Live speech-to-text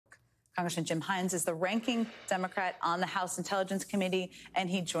Congressman Jim Himes is the ranking Democrat on the House Intelligence Committee, and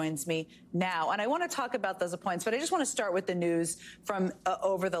he joins me now. And I want to talk about those appointments, but I just want to start with the news from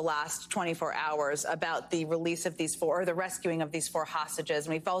over the last 24 hours about the release of these four, or the rescuing of these four hostages.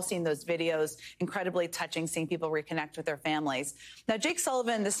 And we've all seen those videos, incredibly touching, seeing people reconnect with their families. Now, Jake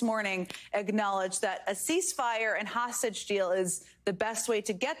Sullivan this morning acknowledged that a ceasefire and hostage deal is the best way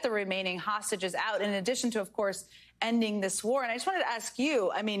to get the remaining hostages out, in addition to, of course, ending this war. And I just wanted to ask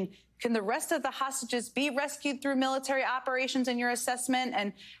you, I mean, can the rest of the hostages be rescued through military operations in your assessment?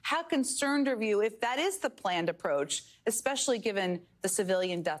 And how concerned are you if that is the planned approach, especially given the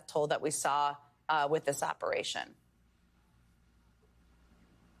civilian death toll that we saw with this operation?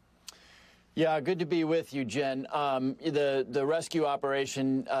 Yeah, good to be with you, Jen. The rescue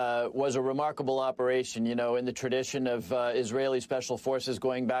operation was a remarkable operation, you know, in the tradition of Israeli special forces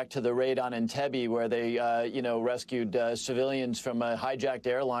going back to the raid on Entebbe, where they, rescued civilians from a hijacked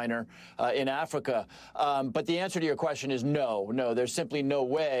airliner in Africa. But the answer to your question is no, there's simply no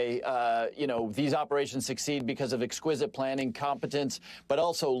way, these operations succeed because of exquisite planning, competence, but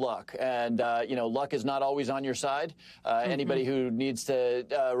also luck. And, luck is not always on your side. Anybody who needs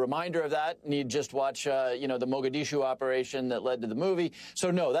a reminder of that need just watch, the Mogadishu operation that led to the movie.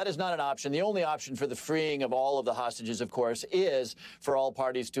 So, no, that is not an option. The only option for the freeing of all of the hostages, of course, is for all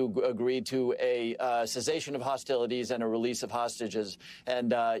parties to agree to a cessation of hostilities and a release of hostages.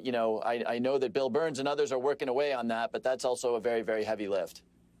 And, I know that Bill Burns and others are working away on that, but that's also a very, very heavy lift.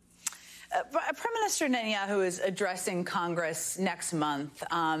 Prime Minister Netanyahu is addressing Congress next month,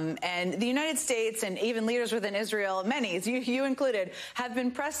 and the United States and even leaders within Israel, many, you included, have been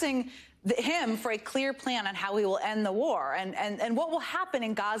pressing him for a clear plan on how we will end the war and what will happen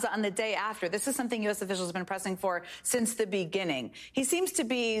in Gaza on the day after. This is something U.S. officials have been pressing for since the beginning. He seems to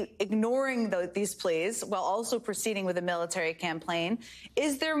be ignoring these pleas while also proceeding with a military campaign.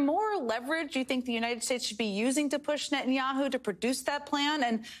 Is there more leverage you think the United States should be using to push Netanyahu to produce that plan?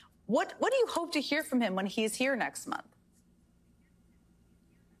 And what do you hope to hear from him when he's here next month?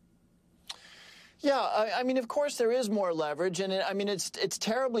 Yeah, I mean, of course, there is more leverage. And it's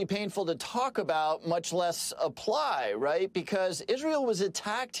terribly painful to talk about, much less apply, right? Because Israel was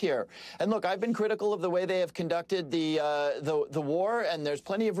attacked here. And look, I've been critical of the way they have conducted the war, and there's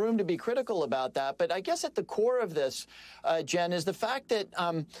plenty of room to be critical about that. But I guess at the core of this, Jen, is the fact that,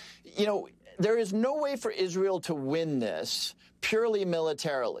 there is no way for Israel to win this purely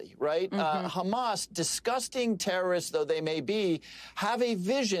militarily, right? Hamas, disgusting terrorists though they may be, have a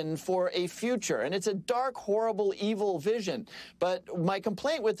vision for a future. And it's a dark, horrible, evil vision. But my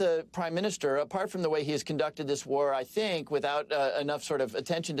complaint with the prime minister, apart from the way he has conducted this war, I think, without enough sort of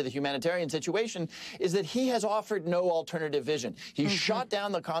attention to the humanitarian situation, is that he has offered no alternative vision. He shot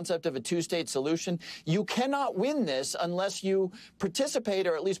down the concept of a two-state solution. You cannot win this unless you participate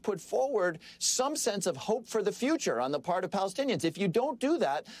or at least put forward some sense of hope for the future on the part of Palestinians. If you don't do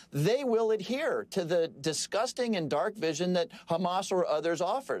that, they will adhere to the disgusting and dark vision that Hamas or others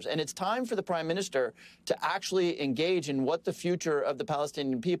offers. And it's time for the prime minister to actually engage in what the future of the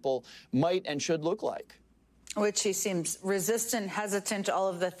Palestinian people might and should look like. Which he seems resistant, hesitant to all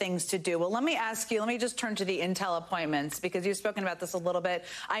of the things to do. Well, let me ask you, let me just turn to the intel appointments, because you've spoken about this a little bit.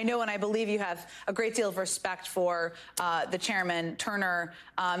 I know and I believe you have a great deal of respect for the chairman, Turner.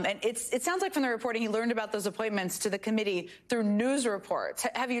 And it sounds like from the reporting he learned about those appointments to the committee through news reports.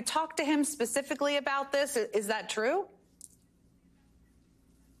 Have you talked to him specifically about this? Is that true?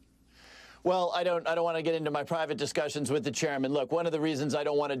 Well, I don't want to get into my private discussions with the chairman. Look, one of the reasons I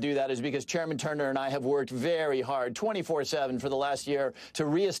don't want to do that is because Chairman Turner and I have worked very hard 24/7 for the last year to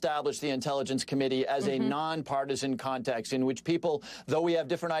reestablish the Intelligence Committee as a nonpartisan context in which people, though we have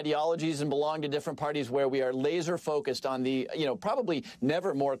different ideologies and belong to different parties, where we are laser focused on the, probably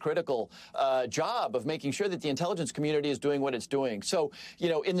never more critical job of making sure that the intelligence community is doing what it's doing. So,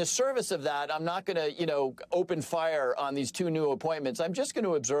 in the service of that, I'm not going to, open fire on these two new appointments. I'm just going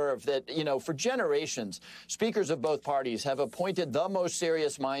to observe that, for generations, speakers of both parties have appointed the most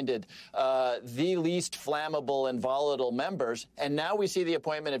serious-minded, the least flammable and volatile members. And now we see the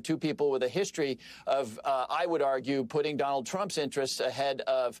appointment of two people with a history of, I would argue, putting Donald Trump's interests ahead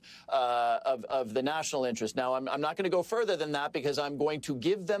of the national interest. Now, I'm not going to go further than that because I'm going to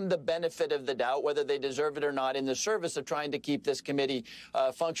give them the benefit of the doubt, whether they deserve it or not, in the service of trying to keep this committee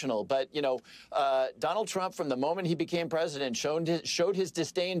functional. But, Donald Trump, from the moment he became president, showed his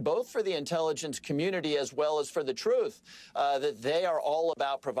disdain both for the intelligence community as well as for the truth that they are all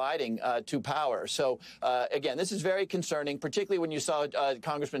about providing to power. So, again, this is very concerning, particularly when you saw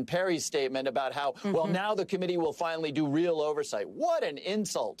Congressman Perry's statement about how, well, now the committee will finally do real oversight. What an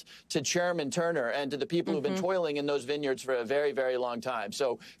insult to Chairman Turner and to the people who've been toiling in those vineyards for a very, very long time.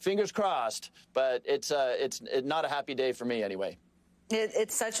 So fingers crossed, but it's not a happy day for me anyway.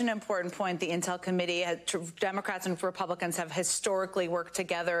 It's such an important point. The Intel Committee, Democrats and Republicans have historically worked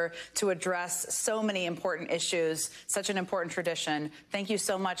together to address so many important issues, such an important tradition. Thank you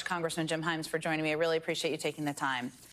so much, Congressman Jim Himes, for joining me. I really appreciate you taking the time.